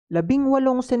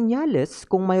18 senyales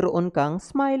kung mayroon kang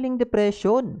smiling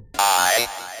depression.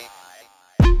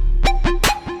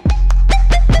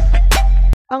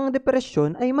 Ang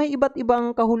depresyon ay may iba't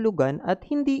ibang kahulugan at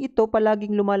hindi ito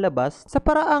palaging lumalabas sa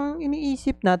paraang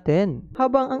iniisip natin.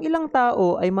 Habang ang ilang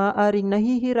tao ay maaaring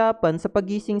nahihirapan sa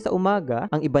pagising sa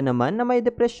umaga, ang iba naman na may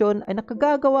depresyon ay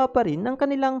nakagagawa pa rin ng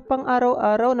kanilang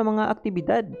pang-araw-araw na mga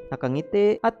aktibidad,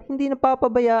 nakangiti at hindi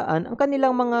napapabayaan ang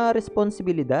kanilang mga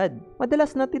responsibilidad.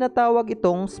 Madalas na tinatawag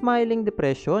itong smiling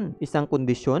depression, isang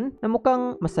kondisyon na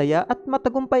mukhang masaya at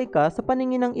matagumpay ka sa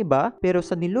paningin ng iba pero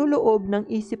sa niloloob ng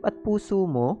isip at puso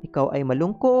mo, ikaw ay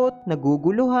malungkot,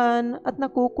 naguguluhan, at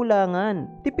nakukulangan.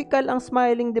 Typical ang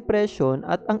smiling depression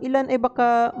at ang ilan ay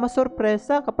baka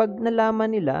masorpresa kapag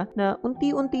nalaman nila na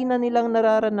unti-unti na nilang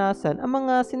nararanasan ang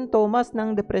mga sintomas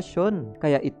ng depresyon.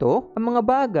 Kaya ito, ang mga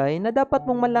bagay na dapat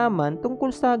mong malaman tungkol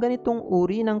sa ganitong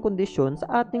uri ng kondisyon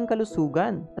sa ating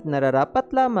kalusugan. At nararapat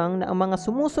lamang na ang mga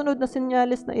sumusunod na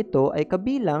senyales na ito ay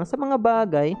kabilang sa mga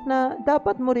bagay na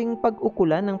dapat mo ring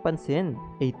pag-ukulan ng pansin.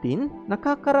 18.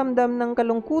 Nakakaramdam ng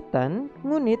kalungkutan,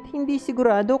 ngunit hindi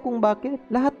sigurado kung bakit.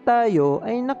 Lahat tayo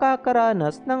ay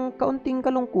nakakaranas ng kaunting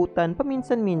kalungkutan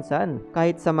paminsan-minsan,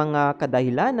 kahit sa mga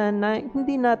kadahilanan na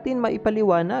hindi natin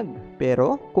maipaliwanag.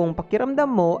 Pero kung pakiramdam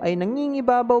mo ay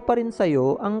nangingibabaw pa rin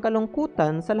sa'yo ang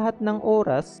kalungkutan sa lahat ng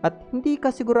oras at hindi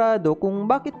ka sigurado kung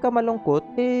bakit ka malungkot,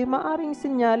 maaring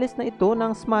senyales na ito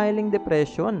ng smiling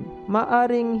depression.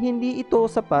 Maaring hindi ito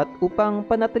sapat upang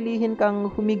panatilihin kang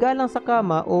humiga lang sa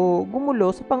kama o gumulo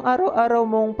sa pang-araw-araw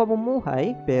mong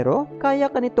pamumuhay, pero kaya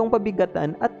ka nitong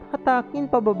pabigatan at hatakin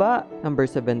pababa. Number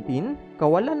 17,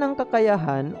 kawalan ng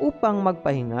kakayahan upang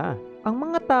magpahinga. Ang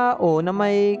mga tao na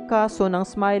may kaso ng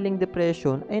smiling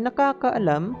depression ay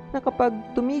nakakaalam na kapag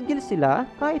tumigil sila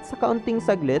kahit sa kaunting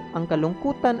saglit, ang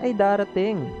kalungkutan ay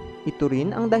darating. Ito rin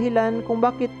ang dahilan kung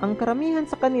bakit ang karamihan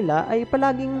sa kanila ay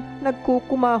palaging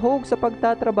nagkukumahog sa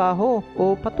pagtatrabaho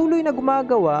o patuloy na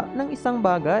gumagawa ng isang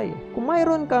bagay. Kung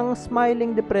mayroon kang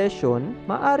smiling depression,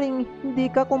 maaring hindi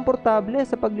ka komportable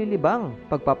sa paglilibang,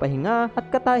 pagpapahinga at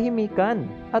katahimikan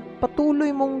at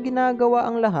patuloy mong ginagawa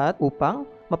ang lahat upang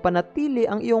mapanatili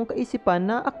ang iyong kaisipan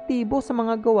na aktibo sa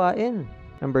mga gawain.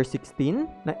 Number 16,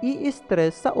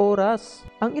 nai-stress sa oras.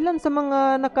 Ang ilan sa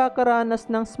mga nakakaranas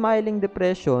ng smiling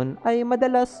depression ay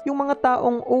madalas yung mga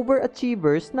taong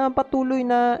overachievers na patuloy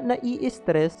na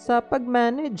nai-stress sa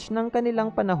pag-manage ng kanilang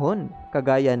panahon.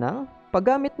 Kagaya ng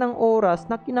paggamit ng oras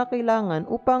na kinakailangan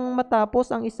upang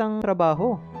matapos ang isang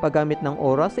trabaho, paggamit ng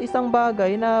oras sa isang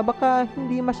bagay na baka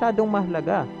hindi masyadong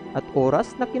mahalaga, at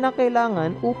oras na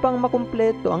kinakailangan upang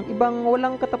makumpleto ang ibang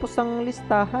walang katapusang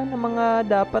listahan ng mga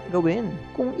dapat gawin.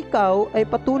 Kung ikaw ay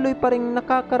patuloy pa ring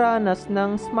nakakaranas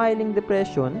ng smiling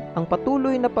depression, ang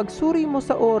patuloy na pagsuri mo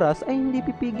sa oras ay hindi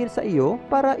pipigil sa iyo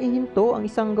para ihinto ang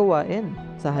isang gawain.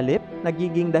 Sa halip,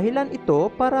 nagiging dahilan ito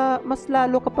para mas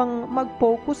lalo ka pang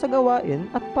mag-focus sa gawain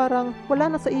at parang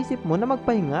wala na sa isip mo na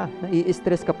magpahinga.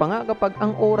 Nai-stress ka pa nga kapag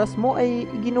ang oras mo ay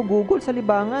ginugugol sa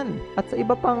libangan at sa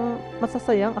iba pang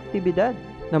masasayang aktibidad.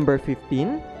 Number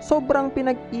 15, sobrang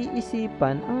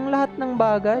pinag-iisipan ang lahat ng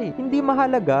bagay. Hindi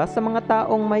mahalaga sa mga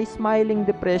taong may smiling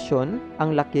depression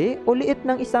ang laki o liit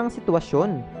ng isang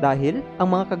sitwasyon dahil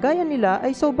ang mga kagaya nila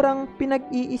ay sobrang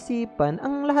pinag-iisipan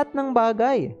ang lahat ng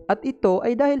bagay. At ito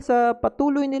ay dahil sa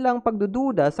patuloy nilang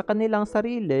pagdududa sa kanilang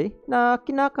sarili na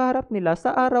kinakaharap nila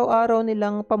sa araw-araw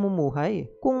nilang pamumuhay.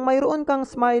 Kung mayroon kang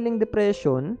smiling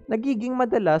depression, nagiging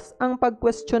madalas ang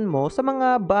pag-question mo sa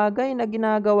mga bagay na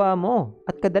ginagawa mo.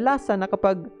 At kadalasan na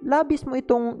kapag labis mo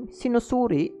itong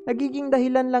sinusuri, nagiging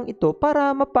dahilan lang ito para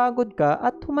mapagod ka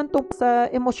at humantong sa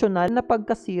emosyonal na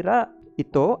pagkasira.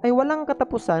 Ito ay walang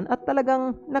katapusan at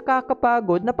talagang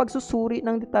nakakapagod na pagsusuri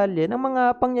ng detalye ng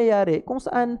mga pangyayari kung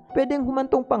saan pwedeng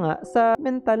humantong pa nga sa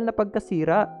mental na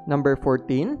pagkasira. Number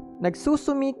 14,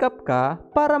 nagsusumikap ka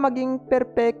para maging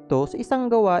perpekto sa isang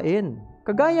gawain.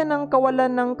 Kagaya ng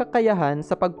kawalan ng kakayahan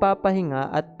sa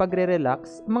pagpapahinga at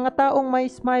pagre-relax, mga taong may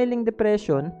smiling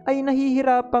depression ay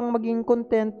nahihirapang maging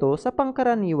kontento sa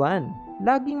pangkaraniwan.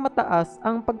 Laging mataas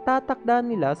ang pagtatakda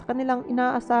nila sa kanilang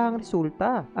inaasahang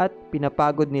resulta at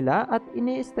pinapagod nila at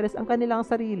ini-stress ang kanilang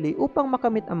sarili upang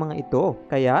makamit ang mga ito.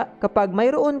 Kaya kapag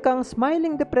mayroon kang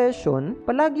smiling depression,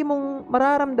 palagi mong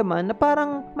mararamdaman na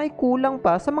parang may kulang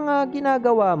pa sa mga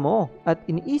ginagawa mo at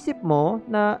iniisip mo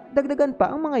na dagdagan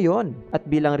pa ang mga yon. At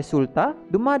bilang resulta,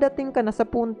 dumadating ka na sa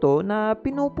punto na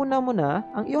pinupuna mo na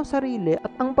ang iyong sarili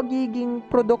at ang pagiging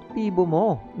produktibo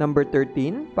mo. Number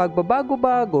 13,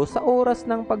 pagbabago-bago sa oras oras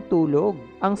ng pagtulog.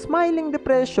 Ang smiling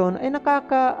depression ay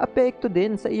nakaka-apekto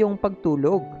din sa iyong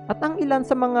pagtulog. At ang ilan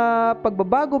sa mga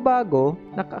pagbabago-bago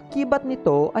na kaakibat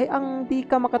nito ay ang di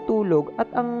ka makatulog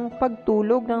at ang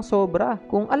pagtulog ng sobra.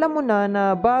 Kung alam mo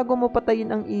na bago mo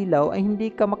patayin ang ilaw ay hindi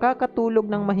ka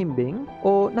makakatulog ng mahimbing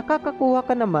o nakakakuha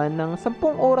ka naman ng 10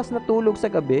 oras na tulog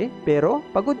sa gabi pero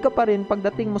pagod ka pa rin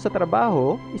pagdating mo sa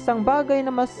trabaho, isang bagay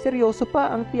na mas seryoso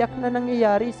pa ang tiyak na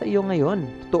nangyayari sa iyo ngayon.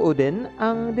 Totoo din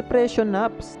ang depression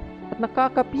naps at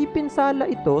nakakapipinsala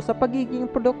ito sa pagiging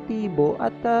produktibo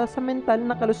at sa mental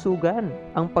na kalusugan.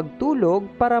 Ang pagtulog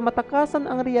para matakasan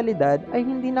ang realidad ay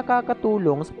hindi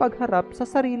nakakatulong sa pagharap sa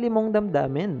sarili mong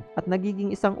damdamin at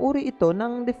nagiging isang uri ito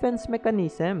ng defense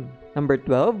mechanism. Number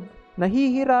 12,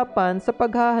 nahihirapan sa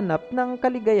paghahanap ng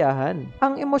kaligayahan.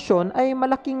 Ang emosyon ay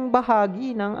malaking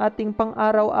bahagi ng ating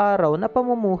pang-araw-araw na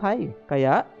pamumuhay.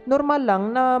 Kaya, normal lang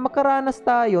na makaranas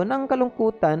tayo ng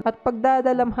kalungkutan at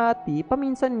pagdadalamhati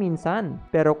paminsan-minsan.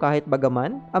 Pero kahit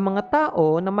bagaman, ang mga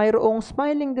tao na mayroong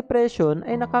smiling depression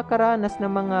ay nakakaranas ng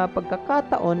mga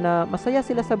pagkakataon na masaya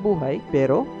sila sa buhay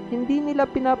pero hindi nila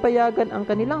pinapayagan ang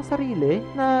kanilang sarili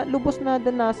na lubos na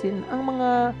danasin ang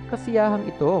mga kasiyahang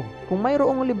ito. Kung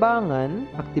mayroong libangan,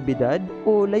 aktibidad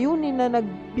o layunin na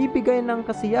nagbibigay ng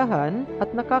kasiyahan at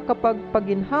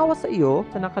nakakapagpaginhawa sa iyo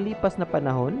sa nakalipas na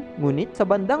panahon, ngunit sa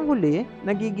bandang huli,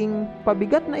 nagiging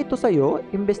pabigat na ito sa iyo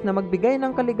imbes na magbigay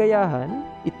ng kaligayahan,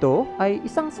 ito ay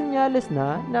isang senyales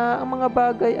na ang mga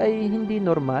bagay ay hindi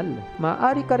normal.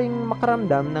 Maaari ka ring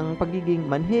makaramdam ng pagiging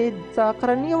manhid sa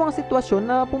karaniwang sitwasyon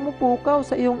na pumupukaw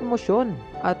sa iyong emosyon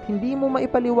at hindi mo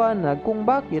maipaliwanag kung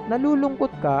bakit nalulungkot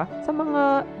ka sa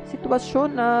mga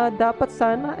sitwasyon na dapat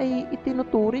sana ay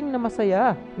itinuturing na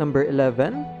masaya. Number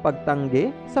 11,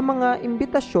 pagtanggi sa mga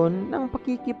imbitasyon ng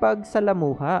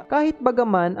pakikipagsalamuha. Kahit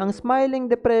bagaman ang smiling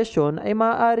depression ay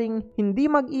maaaring hindi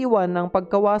mag-iwan ng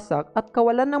pagkawasak at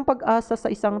kawalan ng pag-asa sa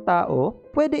isang tao,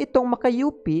 pwede itong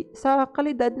makayupi sa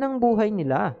kalidad ng buhay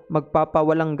nila.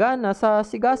 Magpapawalang gana sa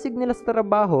sigasig nila sa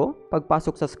trabaho,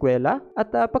 pagpasok sa eskwela, at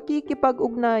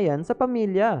pakikipag-ugnayan sa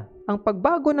pamilya. Ang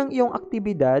pagbago ng iyong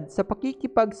aktibidad sa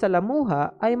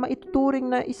pakikipagsalamuha ay maituturing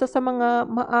na isa sa mga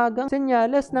maagang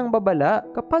senyales ng babala.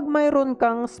 Kapag mayroon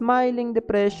kang smiling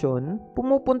depression,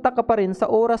 pumupunta ka pa rin sa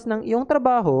oras ng iyong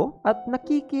trabaho at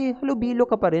nakikihalubilo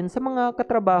ka pa rin sa mga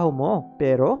katrabaho mo.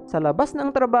 Pero sa labas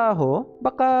ng trabaho,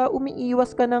 baka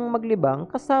umiiwas ka ng maglibang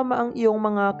kasama ang iyong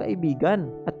mga kaibigan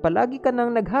at palagi ka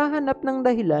nang naghahanap ng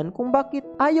dahilan kung bakit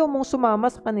ayaw mong sumama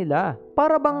sa kanila.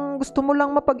 Para bang gusto mo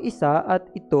lang mapag-isa at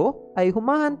ito ay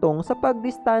humahantong sa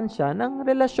pagdistansya ng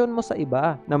relasyon mo sa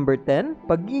iba. Number 10,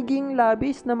 pagiging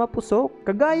labis na mapusok.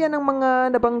 Kagaya ng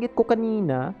mga nabanggit ko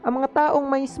kanina, ang mga taong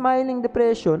may smiling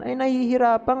depression ay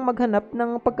nahihirapang maghanap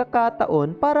ng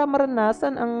pagkakataon para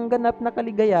maranasan ang ganap na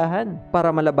kaligayahan.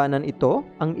 Para malabanan ito,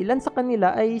 ang ilan sa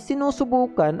kanila ay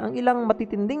sinusubukan ang ilang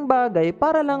matitinding bagay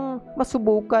para lang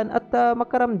masubukan at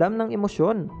makaramdam ng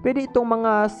emosyon. Pwede itong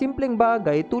mga simpleng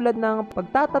bagay tulad ng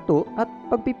pagtatato at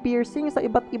pagpipiercing sa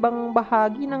iba't ibang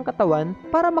bahagi ng katawan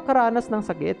para makaranas ng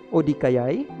sakit o di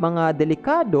kaya'y mga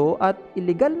delikado at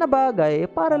illegal na bagay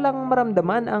para lang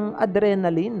maramdaman ang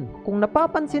adrenaline. Kung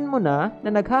napapansin mo na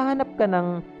naghahanap ka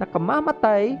ng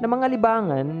nakamamatay na mga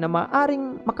libangan na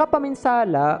maaring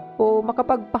makapaminsala o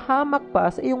makapagpahamak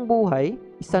pa sa iyong buhay,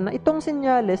 isa na itong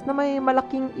senyales na may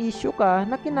malaking issue ka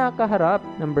na kinakaharap.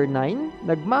 Number 9,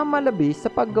 nagmamalabis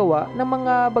sa paggawa ng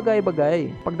mga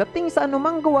bagay-bagay. Pagdating sa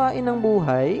anumang gawain ng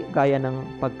buhay, gaya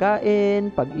ng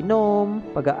pagkain, pag-inom,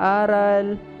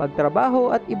 pag-aaral, pagtrabaho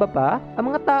at iba pa,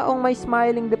 ang mga taong may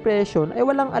smiling depression ay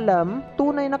walang alam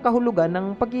tunay na kahulugan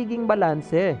ng pagiging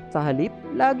balanse. Sa halip,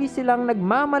 lagi silang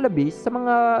nagmamalabis sa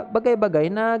mga bagay-bagay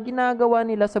na ginagawa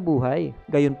nila sa buhay.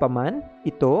 Gayunpaman,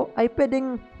 ito ay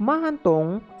pwedeng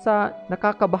mahantong sa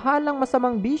nakakabahalang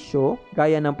masamang bisyo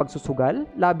gaya ng pagsusugal,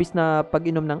 labis na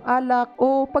pag-inom ng alak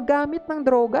o paggamit ng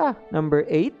droga. Number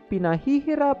 8,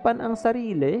 pinahihirapan ang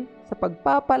sarili sa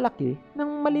pagpapalaki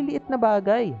ng maliliit na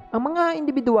bagay. Ang mga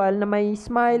individual na may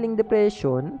smiling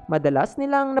depression, madalas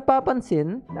nilang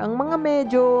napapansin na ang mga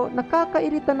medyo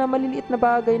nakakairita na maliliit na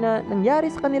bagay na nangyari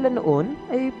sa kanila noon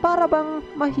ay para bang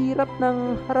mahirap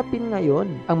ng harapin ngayon.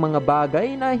 Ang mga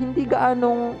bagay na hindi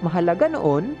gaanong mahalaga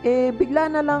noon, bigla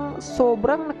na lang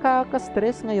sobrang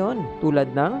nakaka-stress ngayon.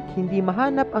 Tulad ng hindi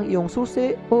mahanap ang iyong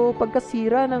susi o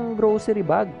pagkasira ng grocery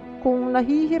bag. Kung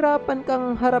nahihirapan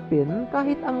kang harapin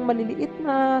kahit ang maliliit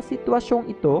na sitwasyong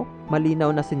ito,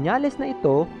 malinaw na senyales na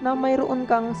ito na mayroon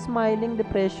kang smiling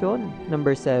depression.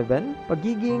 Number 7,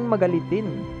 pagiging magalitin.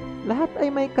 Lahat ay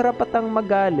may karapatang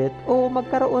magalit o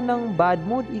magkaroon ng bad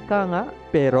mood, ika nga.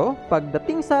 Pero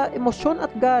pagdating sa emosyon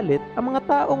at galit, ang mga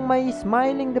taong may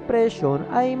smiling depression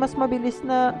ay mas mabilis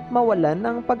na mawalan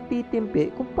ng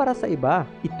pagtitimpi kumpara sa iba.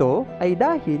 Ito ay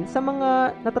dahil sa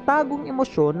mga natatagong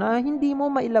emosyon na hindi mo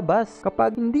mailabas.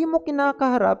 Kapag hindi mo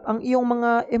kinakaharap ang iyong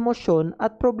mga emosyon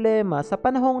at problema sa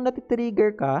panahong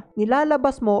natitrigger ka,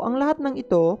 nilalabas mo ang lahat ng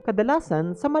ito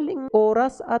kadalasan sa maling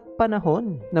oras at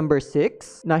panahon. Number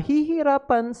 6,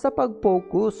 nahihirapan sa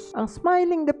pag-focus. Ang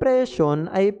smiling depression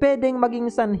ay pwedeng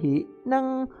maging sanhi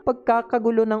ng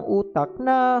pagkakagulo ng utak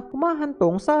na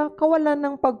humahantong sa kawalan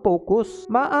ng pag-focus.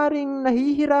 Maaring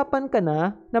nahihirapan ka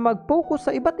na mag-focus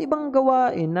sa iba't ibang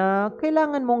gawain na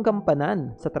kailangan mong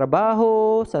gampanan. Sa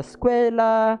trabaho, sa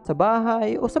eskwela, sa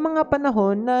bahay, o sa mga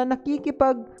panahon na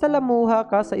nakikipagsalamuha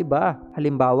ka sa iba.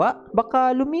 Halimbawa, baka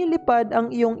lumilipad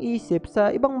ang iyong isip sa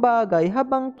ibang bagay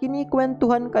habang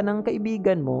kinikwentuhan ka ng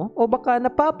kaibigan mo, o baka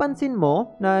napapansin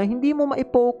mo na hindi mo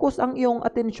maipokus ang iyong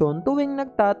atensyon tuwing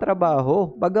nagtatrabaho.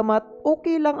 Bagamat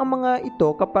okay lang ang mga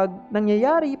ito kapag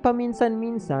nangyayari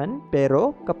paminsan-minsan,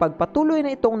 pero kapag patuloy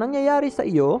na itong nangyayari sa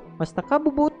iyo, mas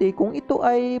nakabubuti kung ito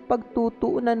ay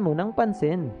pagtutuunan mo ng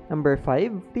pansin. Number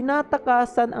 5,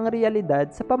 tinatakasan ang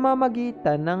realidad sa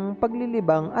pamamagitan ng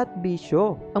paglilibang at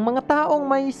bisyo. Ang mga taong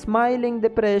may smiling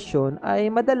depression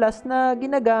ay madalas na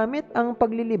ginagamit ang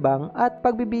paglilibang at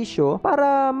pagbibisyo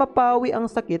para mapawi ang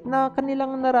sakit na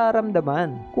kanilang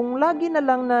nararamdaman. Kung lagi na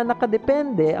lang na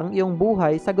nakadepende ang iyong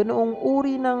buhay sa ganoong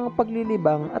uri ng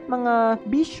paglilibang at mga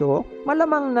bisyo,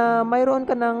 malamang na mayroon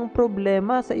ka ng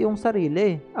problema sa iyong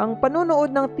sarili. Ang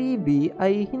panonood ng TV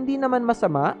ay hindi naman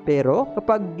masama, pero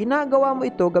kapag ginagawa mo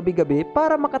ito gabi-gabi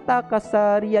para makatakas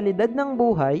sa realidad ng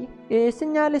buhay,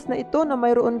 senyales na ito na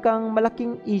mayroon kang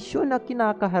malaking issue na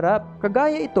kinakaharap.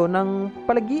 Kagaya ito ng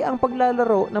palagiang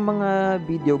paglalaro ng mga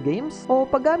video games o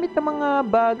paggamit ng mga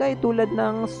bagay tulad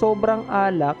ng sobrang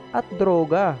alak at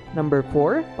droga. Number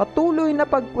 4, patuloy na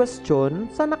pag-question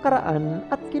sa nakaraan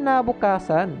at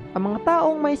kinabukasan. Ang mga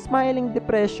taong may smiling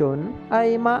depression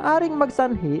ay maaring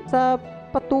magsanhi sa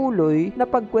patuloy na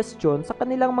pag-question sa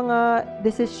kanilang mga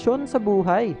desisyon sa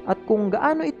buhay at kung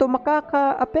gaano ito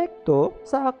makakaapekto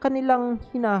sa kanilang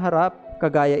hinaharap.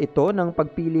 Kagaya ito ng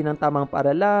pagpili ng tamang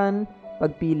paaralan,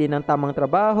 pagpili ng tamang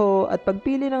trabaho, at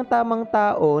pagpili ng tamang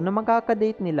tao na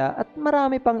makakadate nila at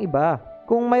marami pang iba.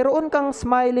 Kung mayroon kang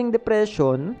smiling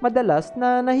depression, madalas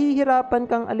na nahihirapan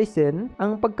kang alisin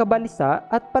ang pagkabalisa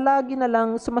at palagi na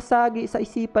lang sumasagi sa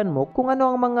isipan mo kung ano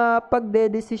ang mga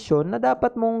pagdedesisyon na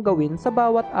dapat mong gawin sa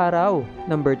bawat araw.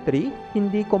 Number 3,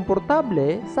 hindi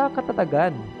komportable sa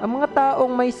katatagan. Ang mga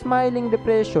taong may smiling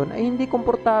depression ay hindi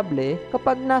komportable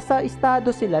kapag nasa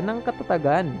estado sila ng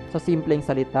katatagan. Sa simpleng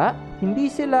salita,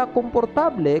 hindi sila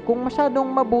komportable kung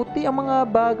masyadong mabuti ang mga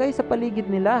bagay sa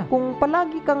paligid nila. Kung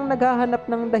palagi kang naghahanap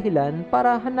ng dahilan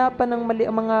para hanapan ng mali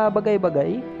ang mga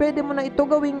bagay-bagay, pwede mo na ito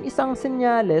gawing isang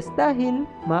senyales dahil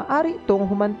maaari itong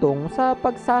humantong sa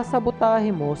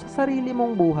pagsasabotahe mo sa sarili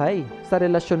mong buhay, sa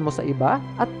relasyon mo sa iba,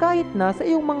 at kahit na sa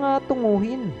iyong mga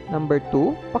tunguhin. Number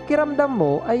 2, pakiramdam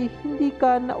mo ay hindi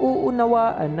ka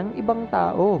nauunawaan ng ibang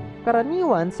tao.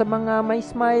 Karaniwan sa mga may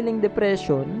smiling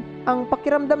depression, ang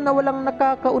pakiramdam na walang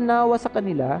nakakaunawa sa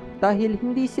kanila dahil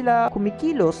hindi sila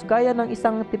kumikilos gaya ng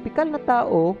isang tipikal na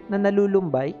tao na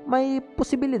nalulumbay, may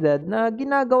posibilidad na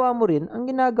ginagawa mo rin ang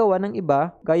ginagawa ng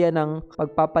iba gaya ng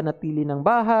pagpapanatili ng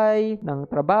bahay, ng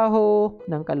trabaho,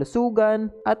 ng kalusugan,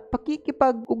 at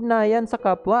pakikipag-ugnayan sa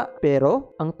kapwa.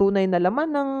 Pero ang tunay na laman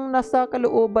ng nasa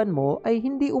kalooban mo ay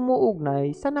hindi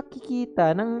umuugnay sa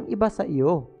nakikita ng iba sa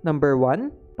iyo. Number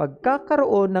 1,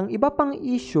 pagkakaroon ng iba pang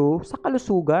issue sa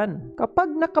kalusugan. Kapag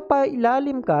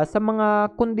nakapailalim ka sa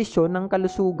mga kondisyon ng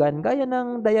kalusugan gaya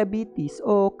ng diabetes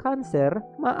o cancer,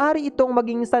 maaari itong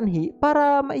maging sanhi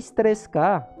para ma-stress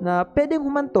ka na pwedeng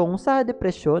humantong sa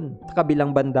depresyon. Sa kabilang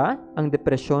banda, ang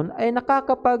depresyon ay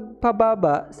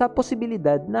nakakapagpababa sa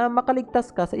posibilidad na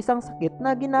makaligtas ka sa isang sakit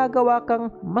na ginagawa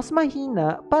kang mas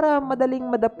mahina para madaling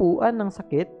madapuan ng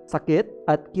sakit. Sakit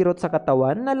at kirot sa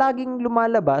katawan na laging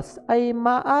lumalabas ay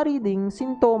maaari ding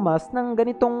sintomas ng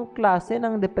ganitong klase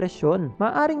ng depresyon.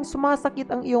 Maaring sumasakit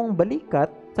ang iyong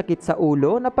balikat, sakit sa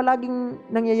ulo na palaging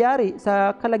nangyayari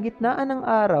sa kalagitnaan ng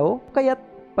araw, kaya't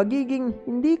pagiging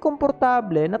hindi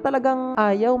komportable na talagang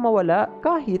ayaw mawala.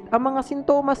 Kahit ang mga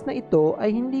sintomas na ito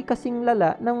ay hindi kasing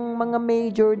lala ng mga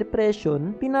major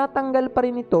depression, tinatanggal pa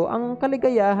rin ito ang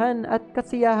kaligayahan at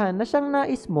kasiyahan na siyang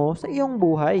nais mo sa iyong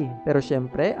buhay. Pero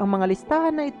syempre, ang mga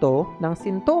listahan na ito ng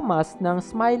sintomas ng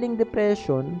smiling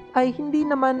depression ay hindi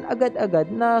naman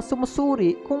agad-agad na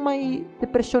sumusuri kung may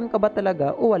depresyon ka ba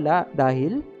talaga o wala,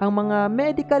 dahil ang mga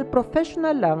medical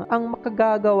professional lang ang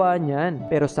makagagawa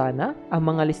niyan. Pero sana ang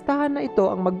mga mga listahan na ito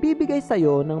ang magbibigay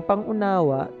sa'yo ng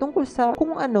pangunawa tungkol sa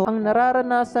kung ano ang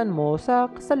nararanasan mo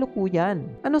sa kasalukuyan.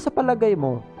 Ano sa palagay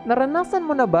mo? Naranasan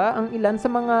mo na ba ang ilan sa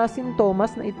mga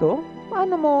sintomas na ito?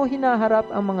 Paano mo hinaharap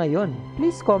ang mga yon?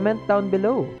 Please comment down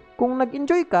below. Kung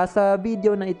nag-enjoy ka sa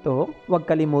video na ito, huwag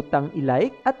kalimutang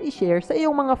i-like at i-share sa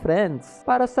iyong mga friends.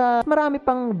 Para sa marami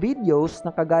pang videos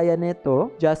na kagaya nito,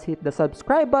 just hit the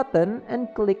subscribe button and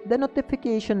click the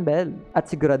notification bell. At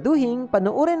siguraduhin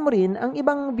panoorin mo rin ang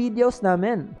ibang videos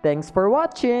namin. Thanks for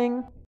watching!